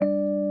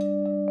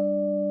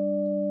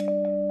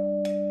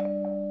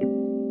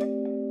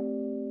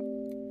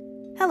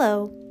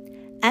Hello,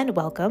 and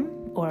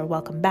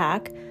welcome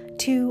back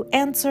to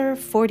Answer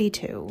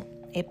 42,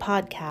 a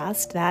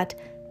podcast that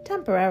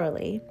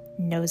temporarily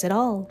knows it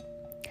all.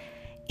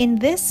 In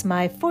this,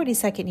 my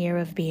 42nd year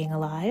of being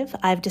alive,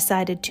 I've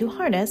decided to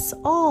harness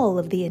all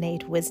of the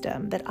innate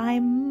wisdom that I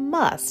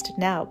must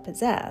now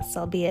possess,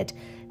 albeit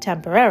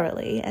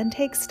temporarily, and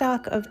take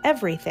stock of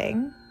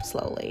everything,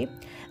 slowly,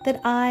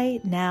 that I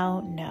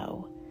now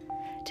know.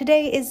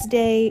 Today is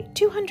day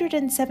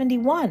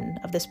 271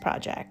 of this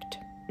project.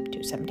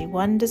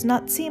 271 does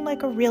not seem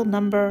like a real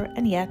number,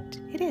 and yet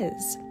it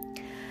is.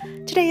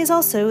 Today is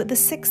also the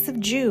 6th of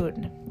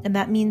June, and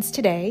that means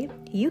today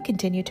you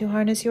continue to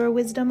harness your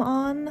wisdom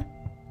on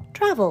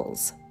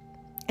travels.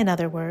 In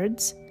other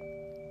words,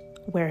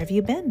 where have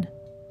you been?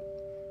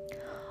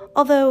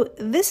 Although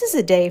this is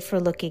a day for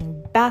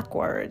looking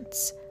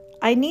backwards,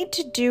 I need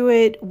to do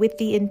it with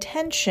the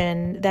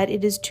intention that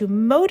it is to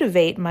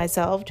motivate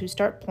myself to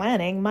start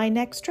planning my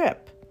next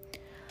trip.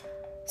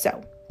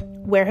 So,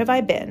 where have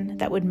I been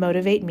that would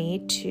motivate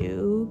me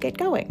to get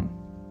going?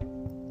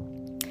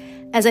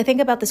 As I think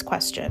about this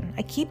question,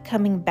 I keep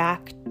coming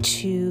back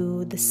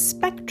to the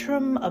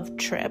spectrum of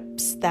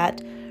trips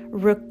that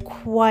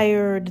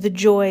required the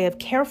joy of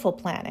careful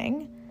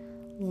planning,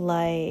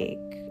 like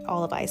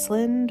all of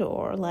Iceland,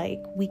 or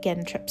like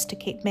weekend trips to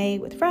Cape May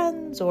with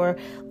friends, or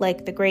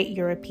like the Great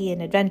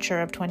European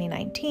Adventure of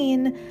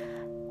 2019.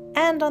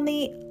 And on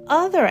the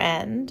other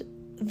end,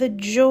 the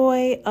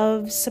joy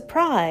of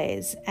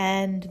surprise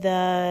and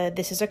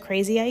this is a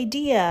crazy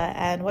idea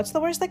and what's the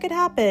worst that could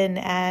happen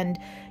and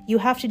you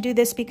have to do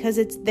this because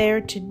it's there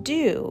to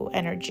do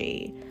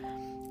energy,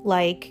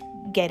 like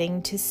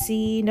getting to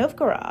see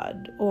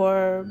Novgorod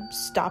or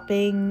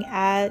stopping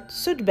at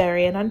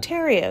Sudbury in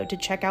Ontario to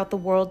check out the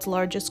world's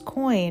largest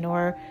coin,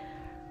 or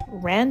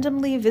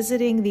randomly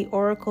visiting the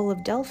Oracle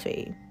of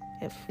Delphi,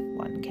 if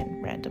one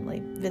can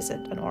randomly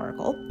visit an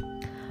oracle.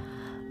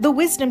 The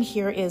wisdom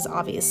here is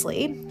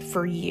obviously,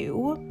 for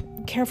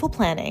you, careful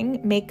planning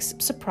makes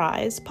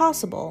surprise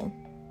possible,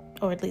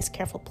 or at least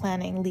careful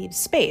planning leaves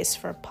space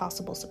for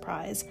possible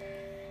surprise.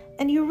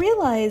 And you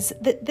realize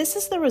that this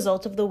is the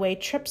result of the way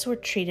trips were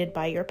treated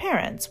by your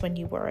parents when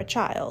you were a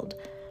child,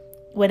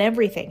 when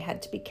everything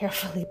had to be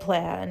carefully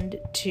planned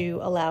to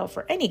allow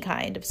for any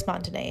kind of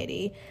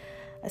spontaneity,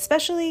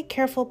 especially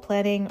careful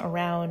planning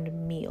around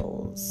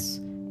meals.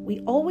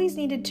 We always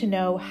needed to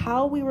know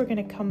how we were going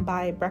to come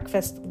by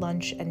breakfast,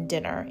 lunch, and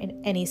dinner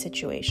in any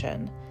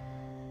situation.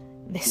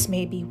 This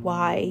may be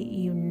why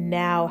you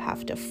now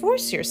have to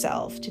force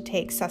yourself to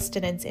take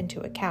sustenance into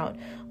account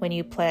when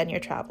you plan your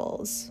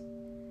travels.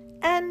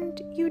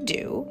 And you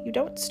do. You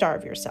don't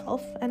starve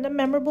yourself. And a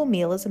memorable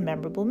meal is a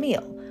memorable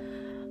meal.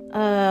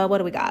 What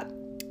do we got?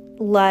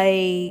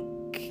 Like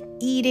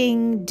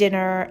eating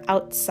dinner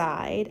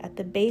outside at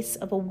the base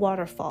of a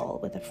waterfall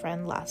with a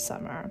friend last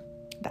summer.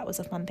 That was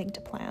a fun thing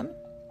to plan.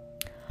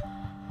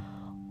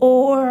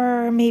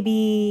 Or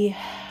maybe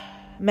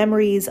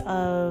memories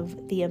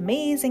of the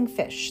amazing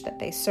fish that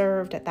they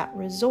served at that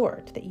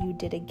resort that you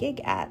did a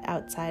gig at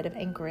outside of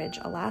Anchorage,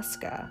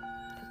 Alaska.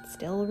 I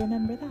still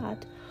remember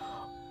that.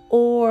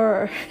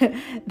 Or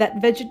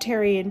that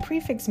vegetarian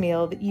prefix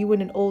meal that you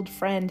and an old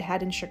friend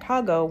had in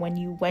Chicago when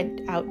you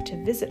went out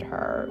to visit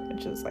her,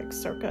 which was like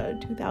circa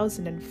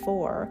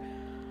 2004.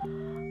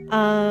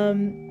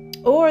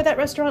 Or that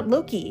restaurant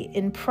Loki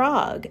in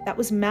Prague. That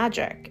was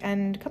magic.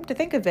 And come to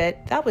think of it,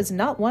 that was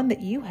not one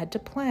that you had to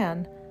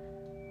plan.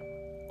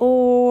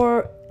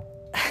 Or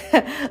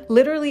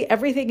literally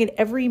everything in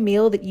every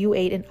meal that you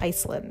ate in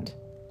Iceland.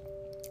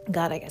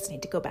 God, I guess I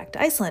need to go back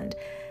to Iceland.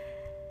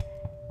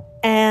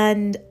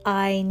 And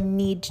I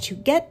need to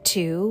get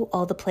to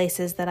all the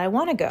places that I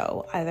want to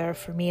go, either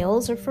for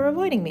meals or for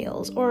avoiding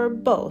meals, or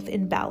both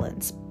in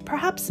balance.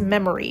 Perhaps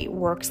memory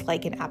works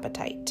like an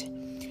appetite.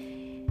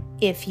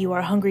 If you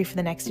are hungry for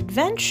the next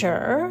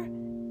adventure,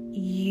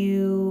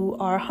 you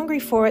are hungry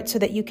for it so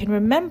that you can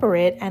remember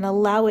it and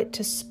allow it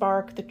to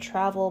spark the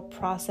travel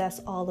process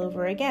all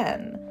over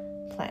again.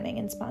 Planning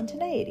and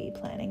spontaneity.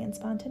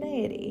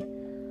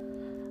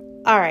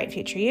 All right,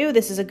 future you,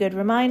 this is a good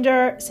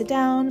reminder. Sit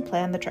down,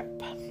 plan the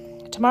trip.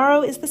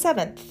 Tomorrow is the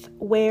 7th,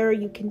 where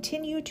you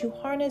continue to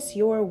harness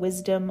your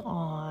wisdom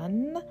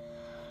on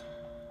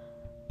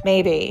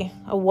maybe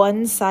a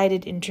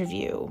one-sided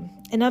interview.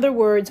 In other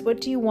words, what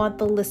do you want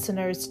the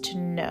listeners to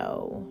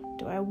know?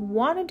 Do I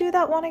want to do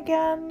that one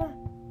again?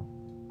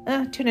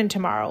 Tune in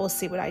tomorrow. We'll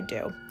see what I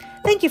do.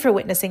 Thank you for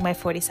witnessing my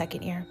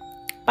 42nd year.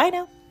 Bye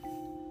now.